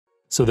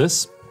So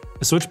this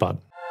is SwitchPod.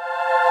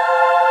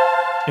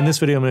 In this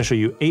video, I'm going to show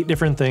you 8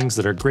 different things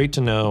that are great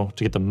to know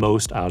to get the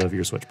most out of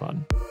your SwitchPod.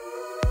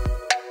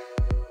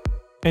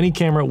 Any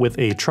camera with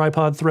a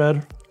tripod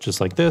thread,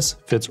 just like this,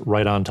 fits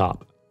right on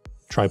top.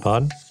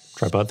 Tripod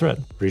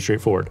thread, pretty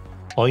straightforward.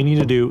 All you need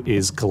to do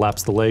is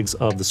collapse the legs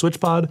of the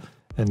SwitchPod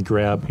and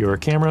grab your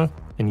camera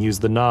and use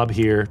the knob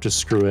here to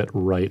screw it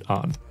right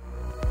on.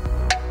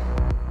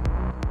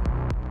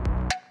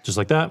 Just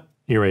like that,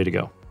 you're ready to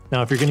go.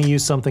 Now, if you're going to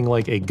use something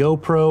like a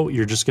GoPro,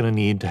 you're just going to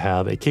need to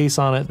have a case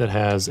on it that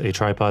has a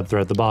tripod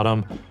thread at the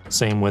bottom.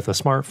 Same with a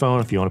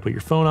smartphone. If you want to put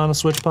your phone on a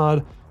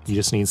SwitchPod, you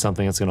just need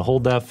something that's going to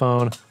hold that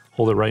phone,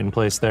 hold it right in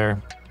place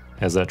there,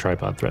 has that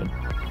tripod thread.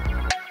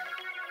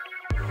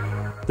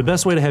 The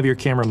best way to have your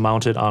camera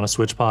mounted on a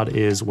SwitchPod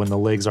is when the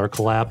legs are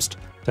collapsed,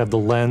 to have the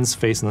lens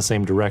facing the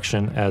same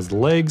direction as the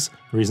legs.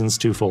 The reason's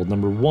twofold.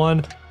 Number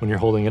 1, when you're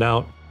holding it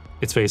out,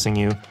 it's facing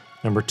you.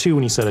 Number 2,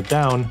 when you set it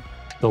down,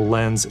 the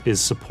lens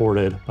is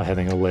supported by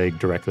having a leg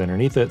directly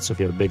underneath it. So if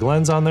you have a big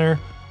lens on there,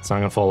 it's not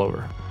gonna fall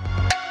over.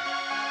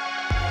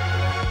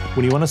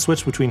 When you wanna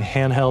switch between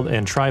handheld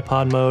and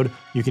tripod mode,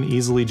 you can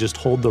easily just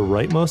hold the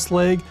rightmost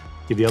leg,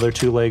 give the other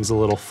 2 legs a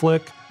little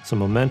flick, some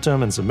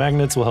momentum and some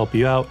magnets will help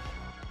you out,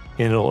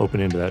 and it'll open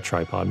into that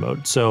tripod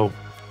mode. So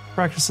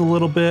practice a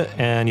little bit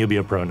and you'll be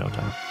a pro in no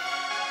time.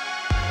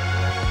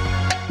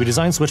 We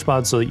designed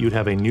SwitchPod so that you'd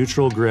have a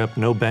neutral grip,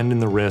 no bend in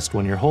the wrist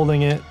when you're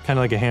holding it, kind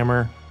of like a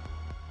hammer.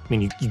 I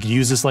mean, you could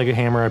use this like a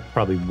hammer. I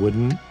probably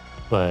wouldn't,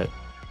 but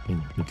I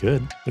mean, you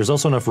could. There's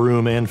also enough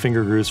room and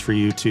finger grooves for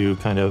you to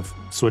kind of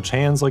switch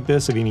hands like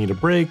this if you need a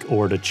break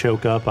or to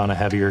choke up on a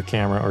heavier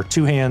camera, or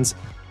 2 hands,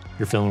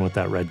 you're filming with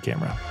that red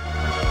camera.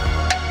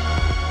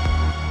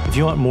 If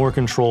you want more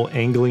control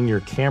angling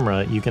your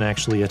camera, you can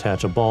actually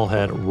attach a ball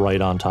head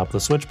right on top of the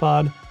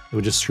SwitchPod. It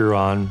would just screw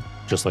on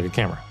just like a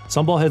camera.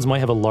 Some ball heads might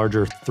have a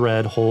larger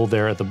thread hole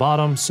there at the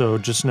bottom, so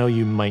just know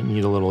you might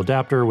need a little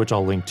adapter, which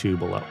I'll link to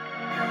below.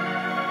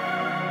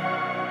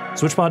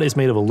 SwitchPod is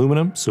made of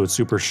aluminum, so it's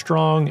super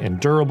strong and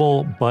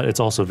durable, but it's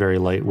also very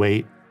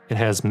lightweight. It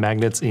has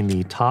magnets in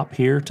the top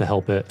here to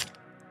help it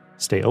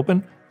stay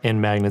open,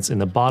 and magnets in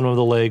the bottom of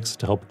the legs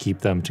to help keep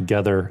them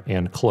together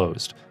and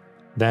closed.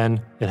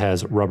 Then it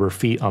has rubber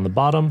feet on the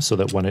bottom so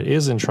that when it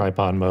is in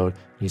tripod mode,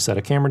 you set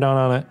a camera down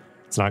on it,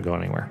 it's not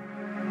going anywhere.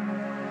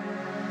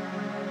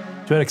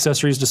 If you had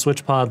accessories to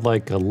SwitchPod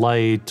like a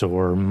light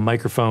or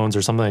microphones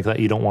or something like that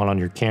you don't want on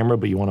your camera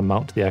but you want to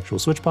mount to the actual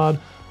SwitchPod,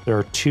 there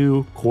are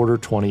 2 1/4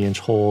 20-inch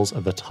holes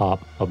at the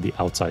top of the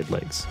outside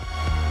legs.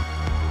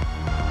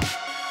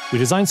 We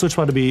designed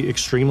SwitchPod to be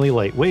extremely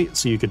lightweight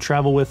so you could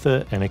travel with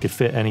it and it could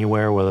fit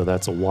anywhere, whether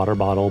that's a water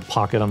bottle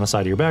pocket on the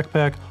side of your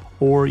backpack,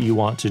 or you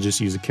want to just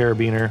use a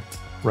carabiner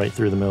right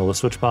through the middle of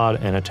the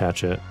SwitchPod and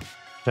attach it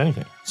to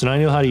anything. So now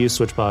you know how to use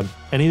SwitchPod.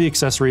 Any of the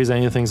accessories,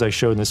 any of the things I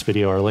showed in this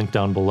video are linked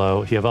down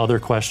below. If you have other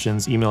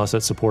questions, email us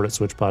at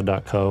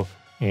support@switchpod.co.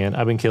 And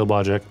I've been Caleb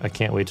Wojcik. I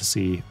can't wait to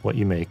see what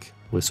you make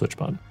with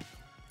SwitchPod.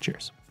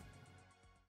 Cheers.